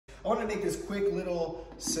want to make this quick little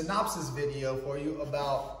synopsis video for you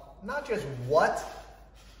about not just what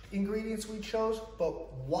ingredients we chose, but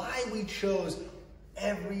why we chose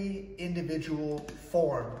every individual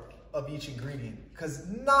form of each ingredient. Because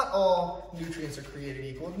not all nutrients are created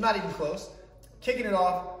equal, not even close. Kicking it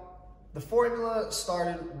off, the formula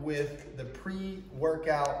started with the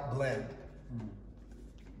pre-workout blend.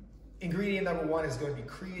 Ingredient number one is going to be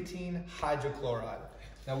creatine hydrochloride.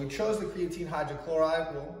 Now we chose the creatine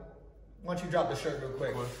hydrochloride. Well, why don't you drop the shirt real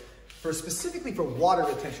quick? Specifically for water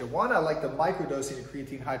retention. One, I like the microdosing of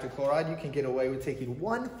creatine hydrochloride. You can get away with taking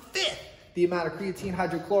 1/5 the amount of creatine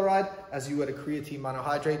hydrochloride as you would a creatine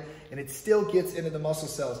monohydrate, and it still gets into the muscle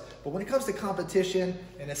cells. But when it comes to competition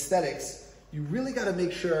and aesthetics, you really got to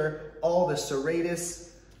make sure all the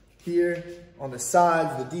serratus here on the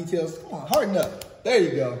sides, the details, come on, harden up. There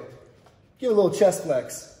you go. Give a little chest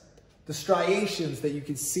flex. The striations that you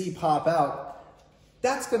can see pop out,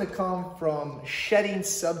 that's going to come from shedding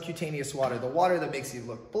subcutaneous water, the water that makes you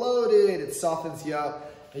look bloated, it softens you out,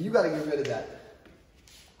 and you got to get rid of that.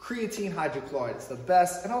 Creatine hydrochloride, it's the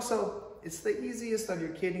best, and also it's the easiest on your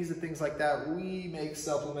kidneys and things like that. We make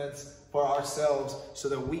supplements for ourselves so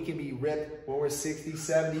that we can be ripped when we're 60,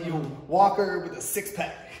 70. You Walker with a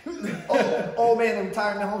six-pack. Old man in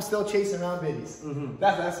retirement home still chasing around biddies.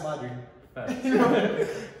 That's my dream.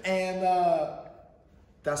 And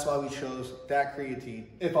that's why we chose that creatine.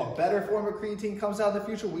 If a better form of creatine comes out in the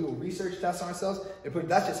future, we will research test on ourselves and put.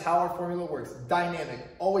 That's just how our formula works. Dynamic,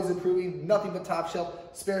 always improving, nothing but top shelf,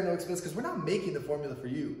 spare no expense, because we're not making the formula for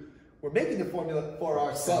you. We're making the formula for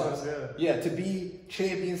ourselves. Yeah, to be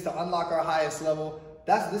champions, to unlock our highest level.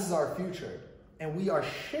 This is our future. And we are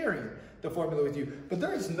sharing the formula with you. But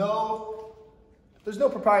there's no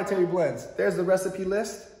proprietary blends. There's the recipe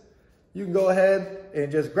list. You can go ahead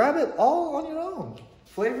and just grab it all on your own.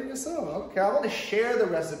 Flavor yourself. I don't care. I want to share the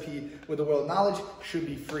recipe with the world. Knowledge should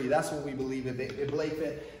be free. That's what we believe in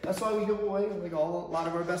BlakeFIT. That's why we give away a lot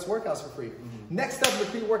of our best workouts for free. Next up, the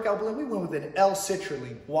pre-workout blend, we went with an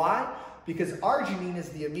L-citrulline. Why? Because arginine is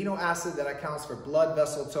the amino acid that accounts for blood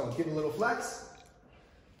vessel tone. Give it a little flex.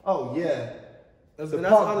 Oh, yeah. That's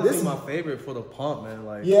honestly my favorite for the pump, man.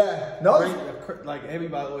 Like, yeah, no, like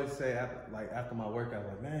everybody always say after my workout,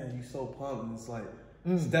 like, man, you so pumped, and it's like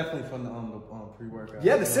it's definitely from the pre-workout.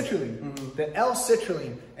 Yeah, the citrulline, the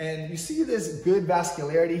L-citrulline, and you see this good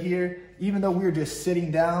vascularity here. Even though we were just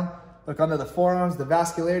sitting down, look under the forearms, the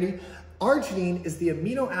vascularity. Arginine is the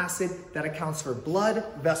amino acid that accounts for blood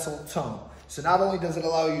vessel tone. So not only does it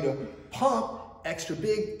allow you to pump extra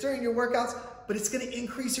big during your workouts, but it's going to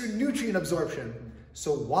increase your nutrient absorption.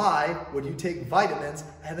 So why would you take vitamins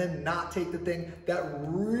and then not take the thing that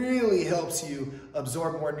really helps you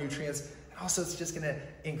absorb more nutrients? And also, it's just going to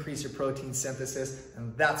increase your protein synthesis,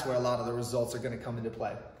 and that's where a lot of the results are going to come into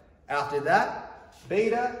play. After that,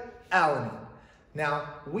 beta-alanine. Now,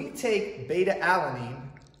 we take beta-alanine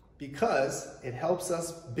because it helps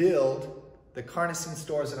us build the carnosine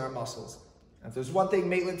stores in our muscles. And if there's one thing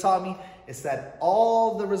Maitland taught me, it's that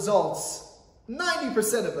all the results,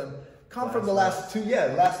 90% of them, come from the last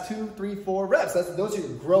 2, 3, 4 reps. Those are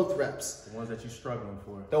your growth reps. The ones that you're struggling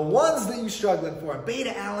for. The ones that you're struggling for. And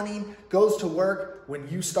beta-alanine goes to work when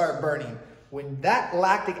you start burning. When that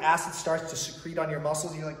lactic acid starts to secrete on your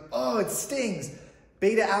muscles, you're like, oh, it stings.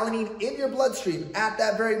 Beta-alanine in your bloodstream at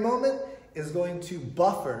that very moment is going to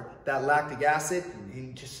buffer that lactic acid, and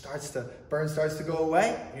it just starts to go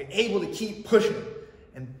away. You're able to keep pushing.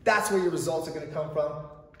 And that's where your results are going to come from.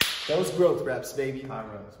 Those growth reps, baby. High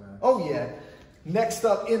reps, man. Oh, yeah. Next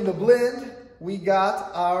up in the blend, we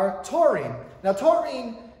got our taurine. Now,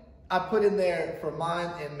 taurine, I put in there for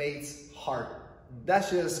mine and Mate's heart.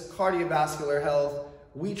 That's just cardiovascular health.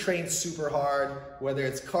 We train super hard, whether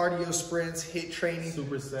it's cardio sprints, HIIT training,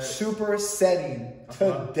 supersetting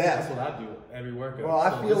to death. That's what I do every workout. Well,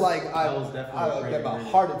 I feel like I get my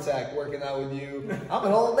heart attack working out with you. I'm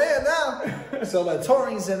an old man now. So the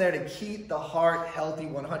taurine's in there to keep the heart healthy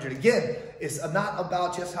 100. Again, it's not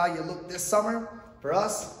about just how you look this summer. For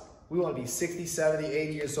us, we want to be 60, 70,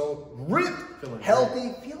 80 years old, ripped,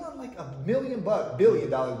 healthy, feeling like $1 billion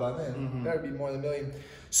by then. Better be more than a million.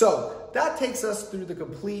 So that takes us through the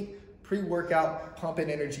complete pre-workout pump and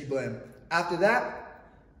energy blend. After that,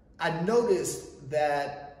 I noticed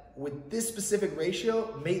that with this specific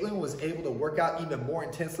ratio, Maitland was able to work out even more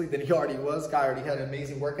intensely than he already was. Guy already had an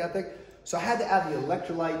amazing work ethic. So I had to add the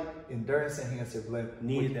Electrolyte Endurance Enhancer blend.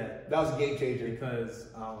 Needed that. That was a game changer. Because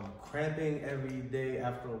cramping every day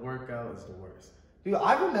after a workout is the worst. Dude,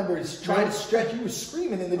 I remember trying to stretch. You were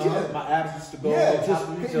screaming in the gym. My abs used to go.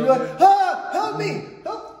 Yeah, you're like, ah, help me,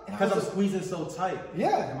 help. Because I'm squeezing so tight.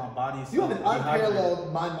 Yeah. And my body's You so have an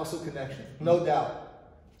unparalleled mind-muscle connection, no doubt.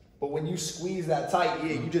 But when you squeeze that tight,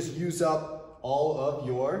 you just use up all of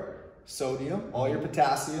your sodium, all your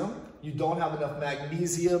potassium. You don't have enough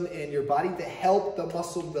magnesium in your body to help the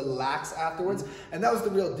muscle relax afterwards. And that was the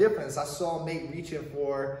real difference. I saw a mate reaching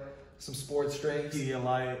for some sports drinks.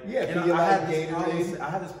 Electrolyte. Yeah, Electrolyte, Gatorade. I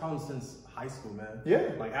had this problem since high school, man. Yeah.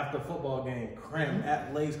 Like after a football game,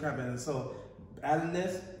 legs cramping. And so adding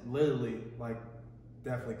this, literally, like,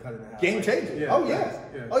 definitely cut it in half. Game changer. Yeah, Oh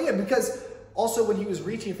yeah. Oh yeah, because also when he was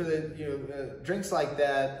reaching for the drinks like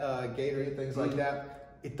that, Gatorade, things like that,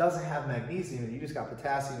 it doesn't have magnesium. You just got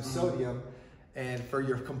potassium, sodium, and for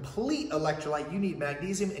your complete electrolyte, you need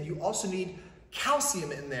magnesium, and you also need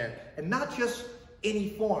calcium in there, and not just any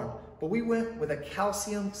form. But we went with a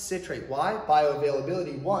calcium citrate. Why?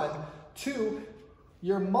 Bioavailability, 1. 2,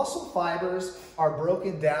 your muscle fibers are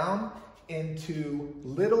broken down into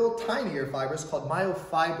little tinier fibers called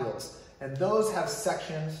myofibrils. And those have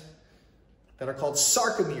sections that are called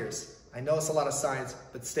sarcomeres. I know it's a lot of science,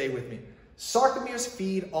 but stay with me. Sarcomeres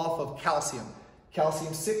feed off of calcium.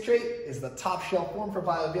 Calcium citrate is the top shelf form for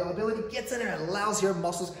bioavailability. Gets in there and allows your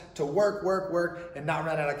muscles to work, and not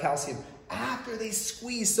run out of calcium. After they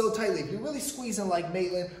squeeze so tightly, if you're really squeezing like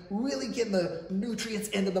Maitland, really getting the nutrients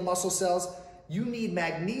into the muscle cells, you need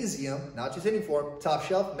magnesium, not just any form, top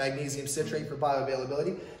shelf, magnesium citrate for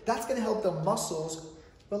bioavailability. That's gonna help the muscles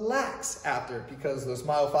relax after, because those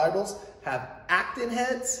myofibrils have actin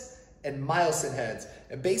heads and myosin heads.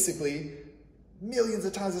 And basically, millions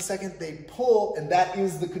of times a second, they pull, and that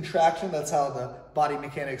is the contraction. That's how the body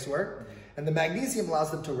mechanics work. And the magnesium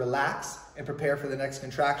allows them to relax and prepare for the next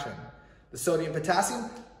contraction. The sodium potassium,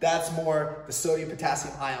 that's more the sodium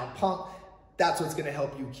potassium ion pump. That's what's gonna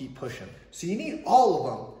help you keep pushing. So you need all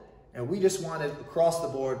of them. And we just wanted across the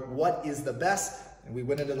board, what is the best? And we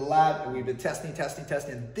went into the lab and we've been testing.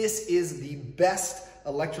 And this is the best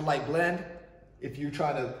electrolyte blend if you're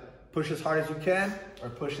trying to push as hard as you can or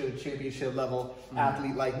push at a championship level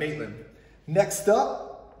athlete like Maitland. Next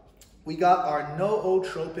up, we got our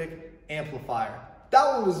Nootropic amplifier. That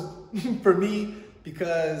one was for me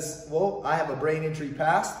because, well, I have a brain injury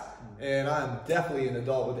past and I'm definitely an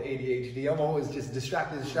adult with ADHD. I'm always just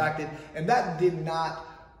distracted. And that did not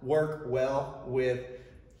work well with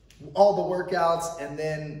all the workouts and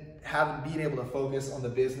then being able to focus on the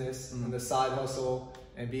business and the side hustle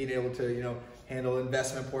and being able to, handle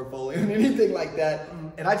investment portfolio and anything like that.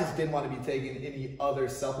 And I just didn't want to be taking any other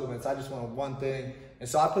supplements. I just wanted one thing. And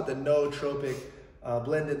so I put the Nootropic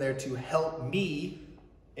blend in there to help me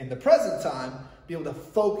in the present time be able to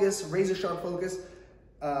focus, razor sharp focus.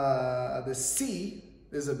 The C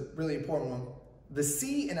is a really important one. The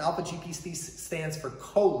C in alpha GPC stands for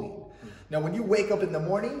choline. Now, when you wake up in the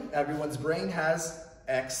morning, everyone's brain has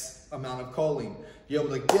X amount of choline. You're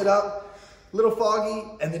able to get up, little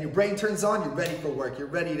foggy, and then your brain turns on, you're ready for work, you're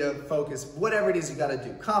ready to focus, whatever it is you gotta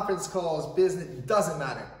do. Conference calls, business, doesn't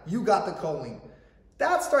matter. You got the choline.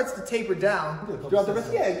 That starts to taper down throughout the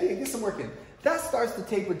rest. Yeah, get some work in. That starts to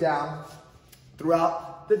taper down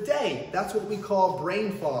throughout the day. That's what we call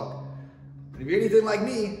brain fog. If you're anything like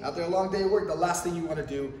me, after a long day of work, the last thing you wanna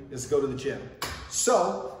do is go to the gym.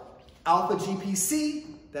 So, alpha GPC,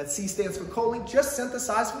 that C stands for choline, just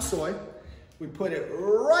synthesized from soy. We put it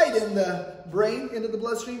right in the brain, into the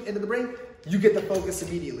bloodstream, into the brain. You get the focus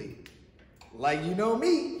immediately. Like you know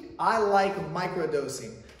me, I like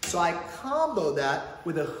microdosing. So I combo that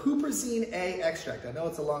with a huperzine A extract. I know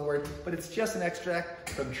it's a long word, but it's just an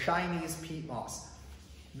extract from Chinese peat moss.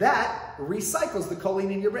 That recycles the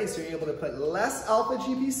choline in your brain. So you're able to put less alpha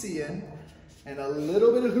GPC in and a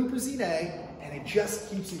little bit of huperzine A, and it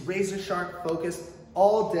just keeps you razor sharp focused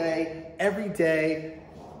all day, every day.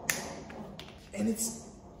 And it's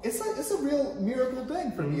a real miracle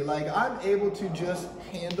thing for me. Like, I'm able to just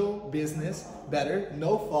handle business better,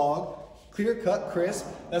 no fog, clear cut, crisp.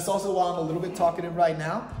 That's also why I'm a little bit talkative right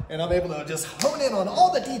now. And I'm able to just hone in on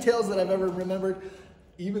all the details that I've ever remembered,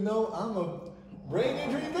 even though I'm a brain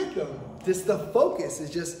injury victim. Just the focus is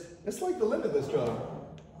just, it's like the limitless drug.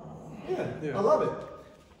 Yeah, I love it.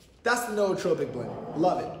 That's the Nootropic blend.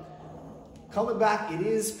 Love it. Coming back, it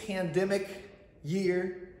is pandemic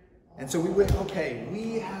year. And so we went, okay,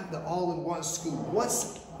 we have the all-in-one scoop.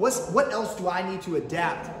 What else do I need to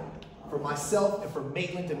adapt for myself and for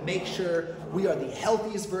Maitland to make sure we are the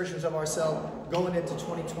healthiest versions of ourselves going into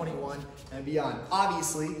 2021 and beyond?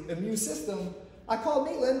 Obviously, immune system. I called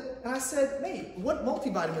Maitland and I said, mate, what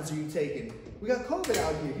multivitamins are you taking? We got COVID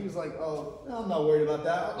out here. He was like, oh, no, I'm not worried about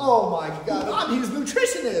that. Oh my God, I'm his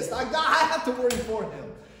nutritionist. I have to worry for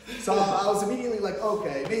him. So I was immediately like,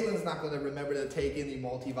 okay, Maitland's not going to remember to take any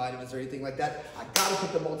multivitamins or anything like that. I got to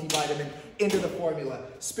put the multivitamin into the formula.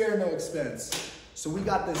 Spare no expense. So we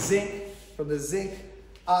got the zinc from the zinc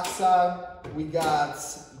oxide. We got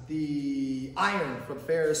the iron from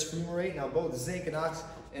ferrous fumarate. Now both zinc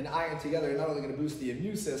and iron together are not only going to boost the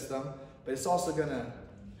immune system, but it's also going to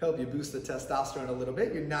help you boost the testosterone a little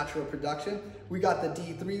bit, your natural production. We got the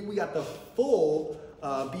D3. We got the full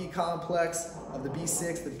B complex of the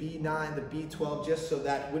B6, the B9, the B12, just so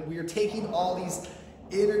that when we are taking all these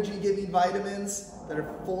energy-giving vitamins that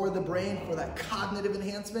are for the brain, for that cognitive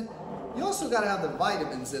enhancement, you also got to have the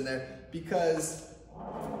vitamins in there, because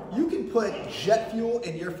you can put jet fuel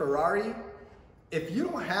in your Ferrari. If you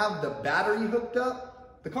don't have the battery hooked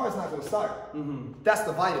up, the car's not going to start. That's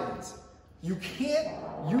the vitamins. You can't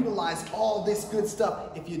utilize all this good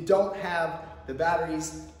stuff if you don't have the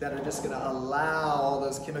batteries that are just going to allow all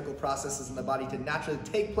those chemical processes in the body to naturally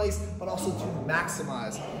take place, but also to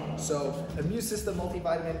maximize. So immune system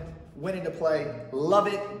multivitamin went into play. Love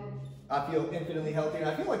it. I feel infinitely healthier.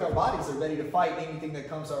 I feel like our bodies are ready to fight anything that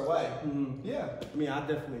comes our way. Yeah. I mean, I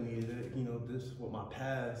definitely needed it. You know, this with my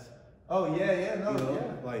past. Oh yeah, no, you know,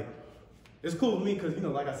 yeah. Like, it's cool with me because, you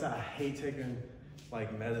know, like I said, I hate taking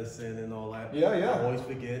like medicine and all that. Yeah. I always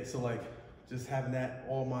forget. So like, just having that,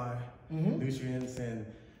 all my nutrients and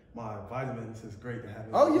my vitamins is great to have.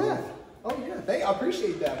 Oh yeah, they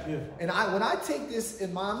appreciate that. Yeah. And when I take this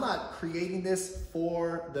in mind, I'm not creating this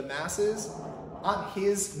for the masses. I'm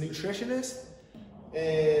his nutritionist.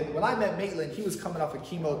 And when I met Maitland, he was coming off of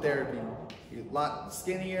chemotherapy. A lot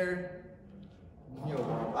skinnier. You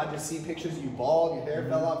know, I just see pictures of you bald, your hair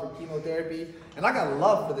fell out from chemotherapy. And I got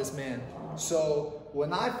love for this man. So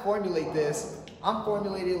when I formulate this, I'm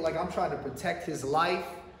formulating like I'm trying to protect his life,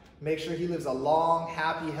 make sure he lives a long,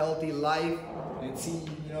 happy, healthy life, and see,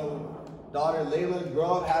 you know, daughter Layla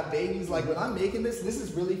grow up, have babies. Like when I'm making this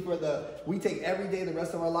is really for we take every day the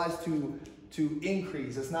rest of our lives to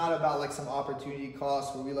increase. It's not about like some opportunity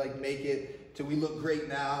cost where we like make it till we look great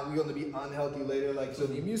now, we're gonna be unhealthy later. Like, so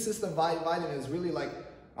the immune system vitamin is really like,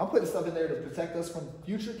 I'm putting stuff in there to protect us from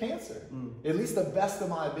future cancer, at least the best of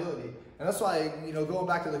my ability. And that's why, you know, going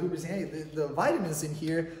back to the huperzine A, the vitamins in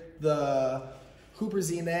here, the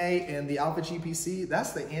huperzine A and the alpha GPC,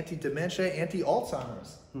 that's the anti-dementia,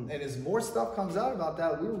 anti-Alzheimer's. And as more stuff comes out about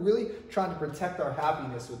that, we're really trying to protect our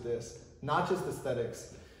happiness with this, not just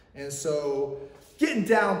aesthetics. And so, getting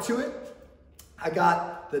down to it, I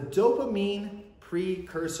got the dopamine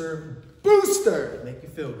precursor booster. Make you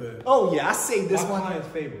feel good. Oh yeah, I saved this one. My client's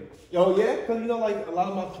favorite. Oh yeah? Because, you know, like a lot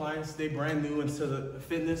of my clients, they brand new into the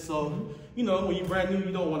fitness. So, you know, when you're brand new,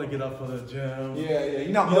 you don't want to get up for the gym. Yeah.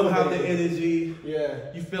 You don't have the energy.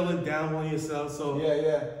 Yeah. You feeling down on yourself. So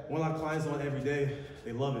Yeah. when our clients on every day,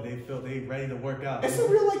 they love it. They feel they ready to work out. It's a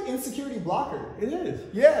real like insecurity blocker. It is.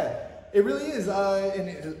 Yeah, it really is. And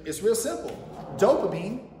it's real simple.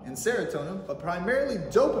 Dopamine and serotonin, but primarily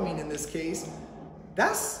dopamine in this case,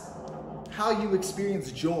 that's how you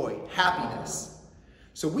experience joy, happiness.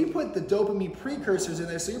 So we put the dopamine precursors in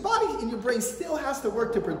there, so your body and your brain still has to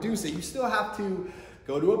work to produce it. You still have to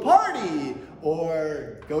go to a party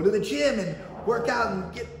or go to the gym and work out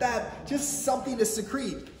and get that, just something to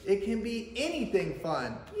secrete. It can be anything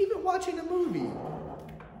fun, even watching a movie.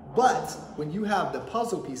 But when you have the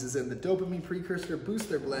puzzle pieces in the dopamine precursor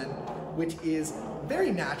booster blend, which is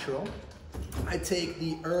very natural, I take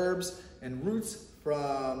the herbs and roots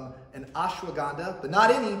from an ashwagandha, but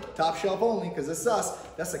not any, top shelf only, because it's us.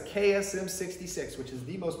 That's a KSM 66, which is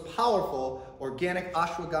the most powerful organic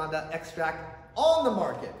ashwagandha extract on the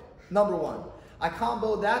market, #1. I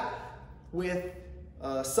combo that with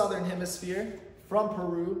Southern Hemisphere from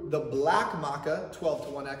Peru, the black maca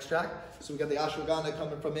 12-to-1 extract. So we got the ashwagandha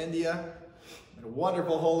coming from India, and a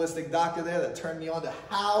wonderful holistic doctor there that turned me on to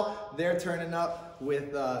how they're turning up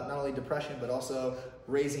with not only depression, but also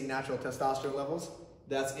raising natural testosterone levels.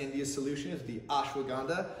 That's India's solution, is the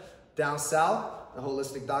ashwagandha. Down south, the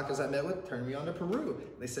holistic doctors I met with turned me on to Peru.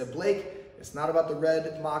 They said, Blake, it's not about the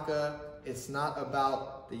red maca, it's not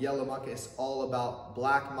about the yellow maca, it's all about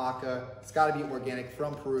black maca. It's gotta be organic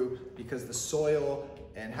from Peru because the soil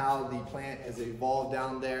and how the plant has evolved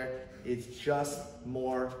down there, it's just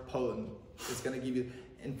more potent. It's gonna give you,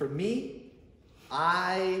 and for me,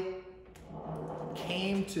 I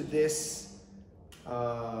came to this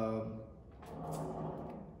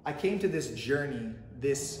journey,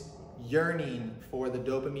 this yearning for the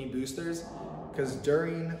dopamine boosters, because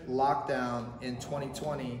during lockdown in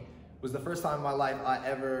 2020 was the first time in my life I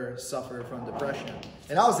ever suffered from depression.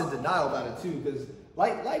 And I was in denial about it too, because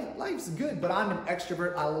life's good, but I'm an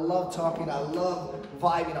extrovert. I love talking, I love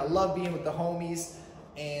vibing, I love being with the homies.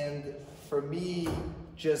 And for me,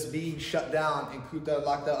 just being shut down and cooped up,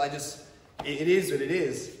 locked up, it is what it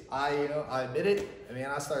is. I admit it. I mean,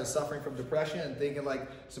 I started suffering from depression and thinking like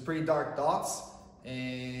some pretty dark thoughts.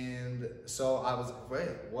 And so I was, wait,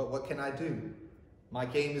 what can I do? My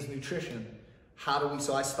game is nutrition.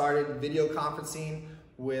 So I started video conferencing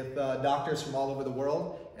with doctors from all over the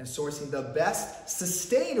world and sourcing the best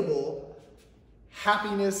sustainable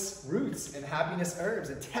happiness roots and happiness herbs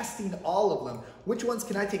and testing all of them. Which ones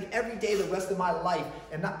can I take every day the rest of my life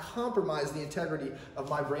and not compromise the integrity of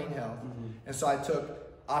my brain health? And so I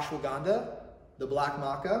took ashwagandha, the black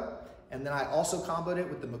maca, and then I also comboed it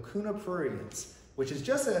with the mucuna pruriens, which is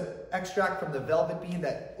just an extract from the velvet bean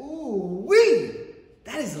that, ooh-wee,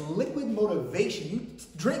 that is liquid motivation. You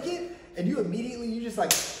drink it and you just like,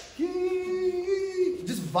 just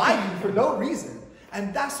vibing for no reason.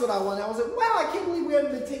 And that's what I wanted. I was like, wow, I can't believe we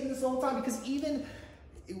haven't been taking this the whole time, because even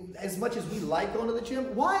as much as we like going to the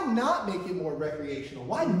gym, why not make it more recreational?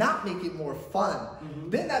 Why not make it more fun?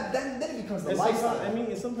 Then it becomes the lifestyle. I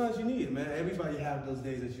mean, sometimes you need it, man. Everybody have those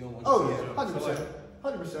days that you don't want to. Oh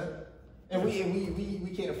yeah, 100%. And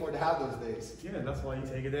we can't afford to have those days. Yeah, that's why you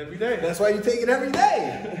take it every day. That's why you take it every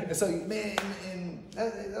day. And so, man, and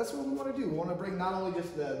that's what we want to do. We want to bring not only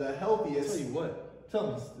just the healthiest. I'll tell you what. Tell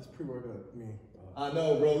me. This pre-workout, I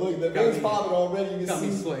know, bro. Look, the veins popping already. You got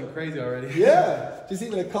me sweating crazy already. Yeah. Just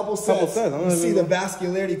even a couple sets. You see the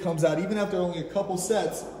vascularity comes out even after only a couple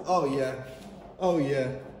sets. Oh, yeah. Oh,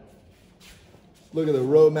 yeah. Look at the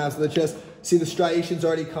roadmaps of the chest. See the striations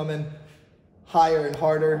already coming higher and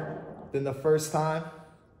harder than the first time.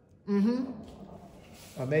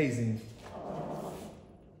 Amazing.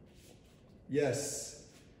 Yes.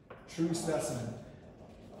 True specimen.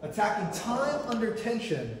 Attacking time under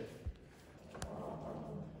tension.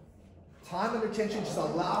 Time under tension, just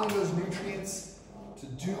allowing those nutrients to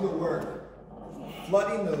do the work.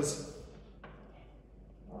 Flooding those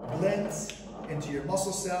blends into your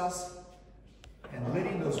muscle cells and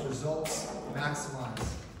letting those results maximize.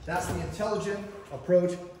 That's the intelligent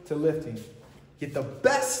approach to lifting. Get the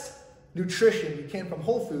best nutrition you can from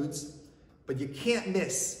Whole Foods, but you can't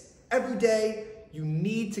miss. Every day, you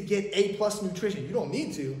need to get A+ nutrition. You don't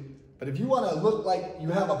need to, but if you want to look like you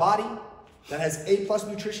have a body that has A+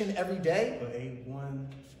 nutrition every day, but A1,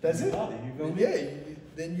 that's it. Body, you feel me? Yeah,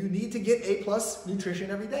 then you need to get A+ nutrition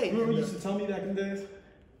every day. Remember you used to tell me back in the days,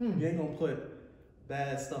 you ain't gonna put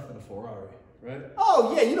bad stuff in a Ferrari, right?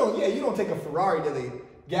 Oh yeah, you don't take a Ferrari to the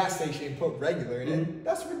gas station and put regular in it.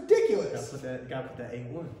 That's ridiculous. Gotta put that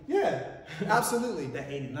A1. Yeah, absolutely. That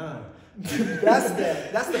 89. That's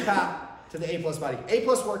the path to the A+ body. A+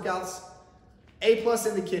 workouts, A+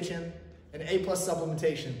 in the kitchen, and A+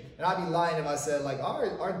 supplementation. And I'd be lying if I said like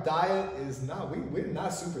our diet is not, we're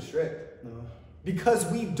not super strict. No. Because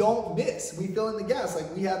we don't miss. We fill in the gaps.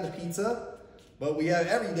 Like we have the pizza, but we have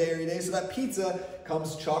every day. So that pizza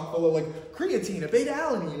comes chock full of like creatine and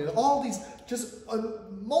beta-alanine and all these just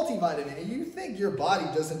multivitamin. And you think your body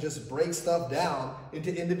doesn't just break stuff down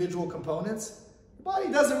into individual components? Your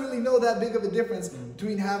body doesn't really know that big of a difference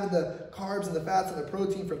between having the carbs and the fats and the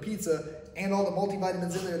protein from pizza and all the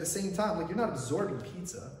multivitamins in there at the same time. Like you're not absorbing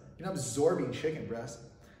pizza. You're not absorbing chicken breast.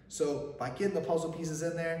 So by getting the puzzle pieces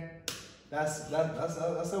in there, that's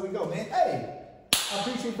how we go, man. Hey, I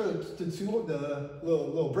appreciate for the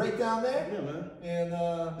little breakdown there. Yeah, man. And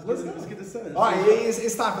let's get this started. All right,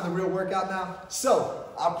 it's time for the real workout now. So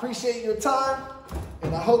I appreciate your time,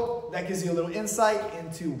 and I hope that gives you a little insight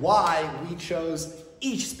into why we chose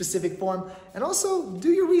each specific form, and also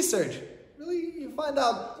do your research. Really, you find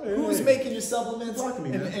out who's making your supplements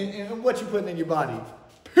and what you're putting in your body.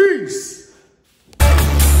 Peace.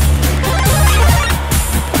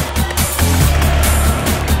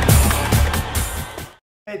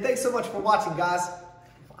 Hey, thanks so much for watching, guys.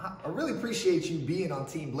 I really appreciate you being on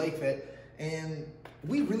Team BlakeFIT, and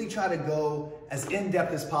we really try to go as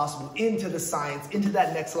in-depth as possible into the science, into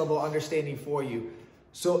that next level of understanding for you.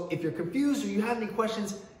 So if you're confused or you have any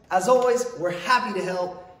questions, as always, we're happy to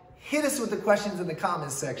help. Hit us with the questions in the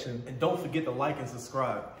comments section. And don't forget to like and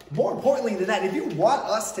subscribe. More importantly than that, if you want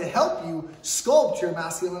us to help you sculpt your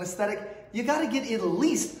masculine aesthetic, you gotta get at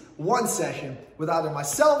least one session with either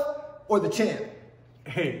myself or the champ.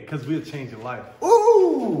 Hey, because we'll change your life.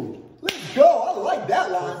 Ooh, let's go. I like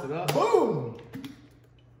that line. Boom.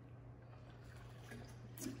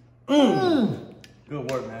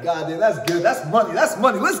 Good work, man. God, dude, that's good. That's money. That's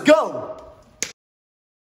money. Let's go.